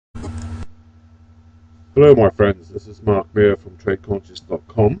Hello my friends, this is Mark Meir from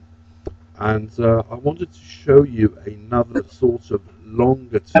TradeConscious.com, and I wanted to show you another sort of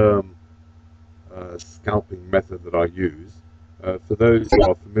longer term scalping method that I use. For those who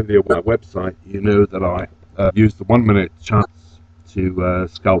are familiar with my website, you know that I use the 1 minute charts to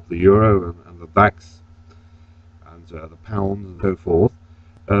scalp the euro and the DAX and the pound and so forth.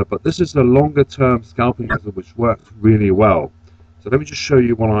 But this is a longer term scalping method which works really well. So let me just show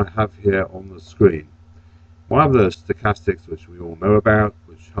you what I have here on the screen. One of the stochastics, which we all know about,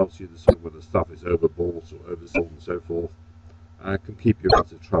 which helps you decide whether stuff is overbought or oversold and so forth, and can keep you out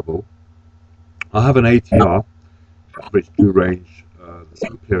of trouble. I have an ATR, average true range,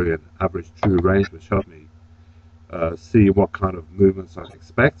 the period average true range, which helps me see what kind of movements I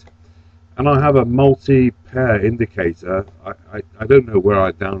expect. And I have a multi-pair indicator. I don't know where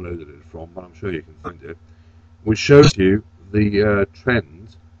I downloaded it from, but I'm sure you can find it, which shows you the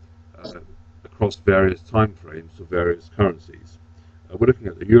trend across various time frames for various currencies. We're looking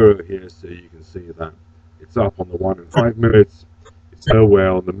at the euro here, so you can see that it's up on the 1 and 5 minutes. It's nowhere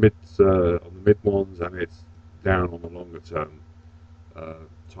on the mid ones, and it's down on the longer term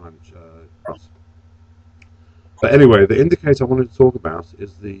time charts. But anyway, the indicator I wanted to talk about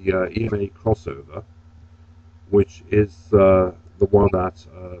is the EMA crossover, which is the one that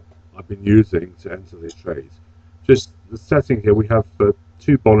I've been using to enter these trades. Just the setting here, we have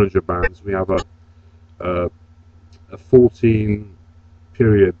two Bollinger Bands. We have a 14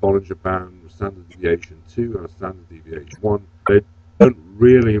 period Bollinger Band standard deviation 2 and a standard deviation 1. They don't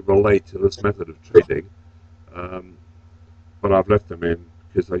really relate to this method of trading, but I've left them in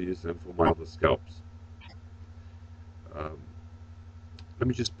because I use them for my other scalps. Let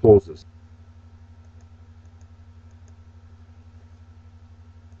me just pause this.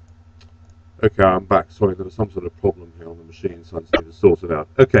 Okay, I'm back. Sorry, there was some sort of problem here on the machine, so I just need to sort it out.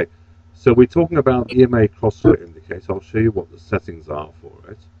 Okay, so we're talking about the EMA crossover indicator. I'll show you what the settings are for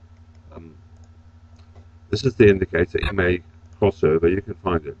it. This is the indicator, EMA crossover. You can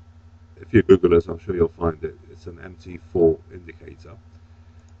find it. If you Google it, I'm sure you'll find it. It's an MT4 indicator.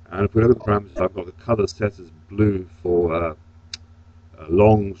 And if we look at the parameters, I've got the color set as blue for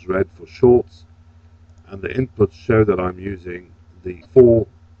longs, red for shorts. And the inputs show that I'm using the 4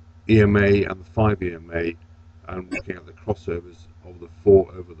 EMA and the 5 EMA, and looking at the crossovers of the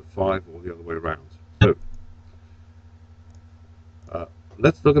 4 over the 5 or the other way around. So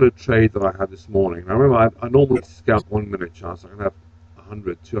let's look at a trade that I had this morning. Now remember, I normally scalp 1 minute charts. I can have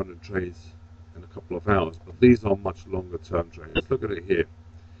 100, 200 trades in a couple of hours, but these are much longer term trades. Let's look at it here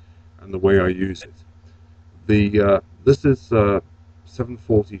and the way I use it. This is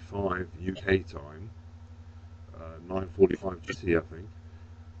 7:45 UK time, 9:45 GT, I think.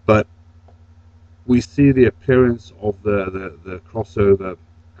 But we see the appearance of the crossover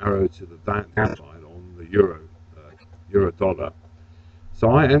arrow to the downside on the euro dollar. So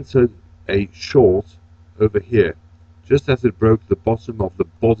I entered a short over here, just as it broke the bottom of the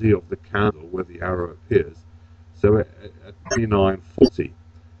body of the candle where the arrow appears. So at 29.40,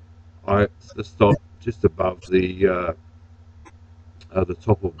 I stopped just above the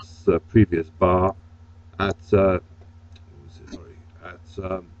top of this previous bar at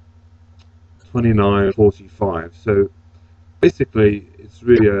 29.45. So basically, it's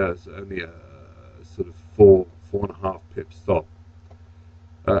really only a sort of 4.5 pip stop.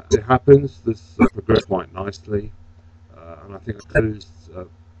 It happens. This progressed quite nicely, and I think I closed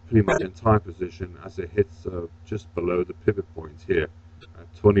pretty much the entire position as it hits just below the pivot point here at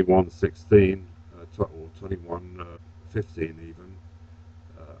 21.16 or 21.15 even.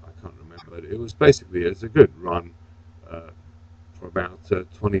 I can't remember. But it was basically a good run for about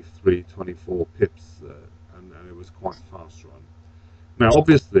 23, 24 pips, and it was quite a fast run. Now,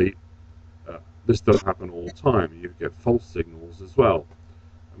 obviously, this doesn't happen all the time. You get false signals as well.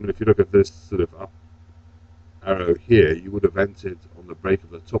 I mean, if you look at this sort of up arrow here, you would have entered on the break of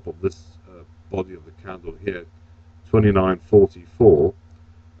the top of this body of the candle here, 29.44,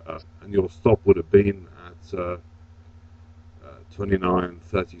 and your stop would have been at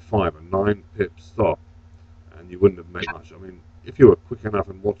 29.35, a 9 pip stop, and you wouldn't have made much. I mean, if you were quick enough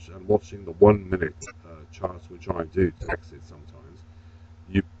and watching the 1 minute charts, which I do to exit sometimes,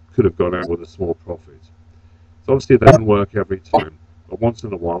 you could have gone out with a small profit. So obviously they don't work every time, but once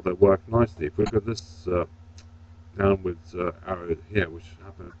in a while they work nicely. If we look at this downwards arrow here, which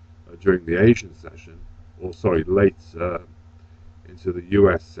happened during the Asian session, or sorry, late into the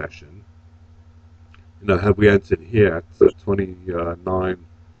US session, you know, had we entered here at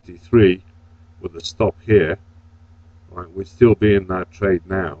 29.53 with a stop here, right, we'd still be in that trade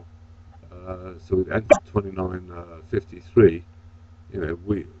now. So we'd entered 29.53. You know,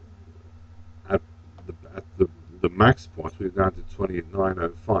 we at max price, we're down to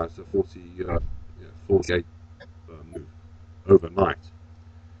 29.05, so 48 move overnight.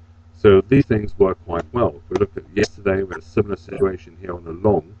 So these things work quite well. If we look at yesterday, we had a similar situation here on the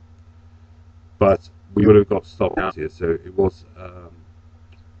long, but we would have got stopped out here. So it was,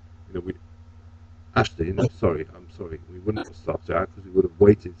 we actually, no, I'm sorry, we wouldn't have stopped out because we would have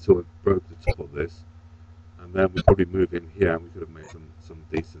waited till it broke the top of this, and then we'd probably move in here and we could have made some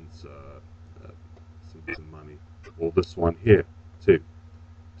decent money. Or this one here too,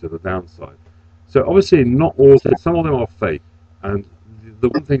 to the downside. So obviously not all, some of them are fake, and the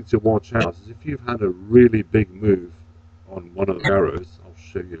one thing to watch out is if you've had a really big move on one of the arrows. I'll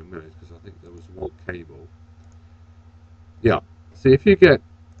show you in a minute because I think there was one cable. Yeah, see if you get,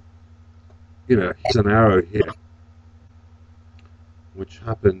 here's an arrow here, which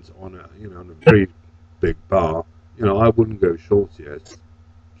happens on on a very big bar. I wouldn't go short here. It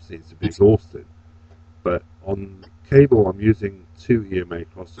seems to be exhausted. But on cable, I'm using 2 EMA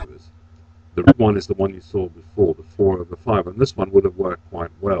crossovers. The red one is the one you saw before, the 4/5, and this one would have worked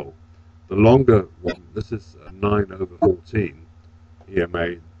quite well. The longer one, this is 9/14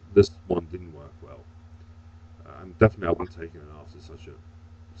 EMA, this one didn't work well. And definitely I wouldn't take it after such a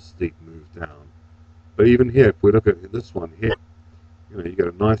steep move down. But even here, if we look at this one here, you get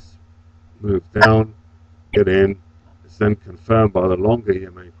a nice move down, get in, it's then confirmed by the longer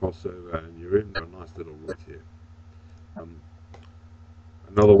EMA crossover, and you're in for a nice little route here.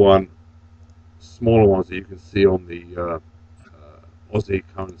 Another one, smaller ones that you can see on the Aussie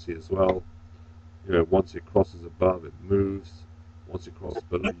currency as well. Once it crosses above, it moves. Once it crosses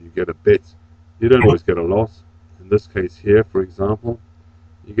below, you get a bit. You don't always get a loss. In this case here, for example,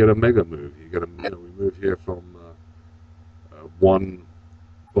 you get a mega move. You get we move here from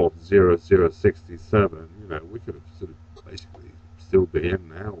 1.0067. We could have sort of basically still be in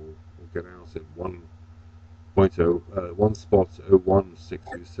now, or get out at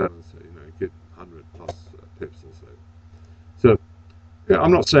 1.0167. So get 100 plus pips or so. So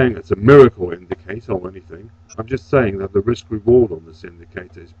I'm not saying it's a miracle indicator or anything. I'm just saying that the risk reward on this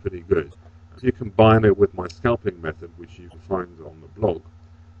indicator is pretty good. If you combine it with my scalping method, which you can find on the blog,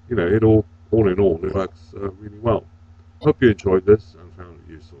 it all in all, it works really well. Hope you enjoyed this and found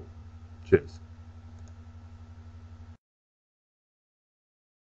it useful. Cheers.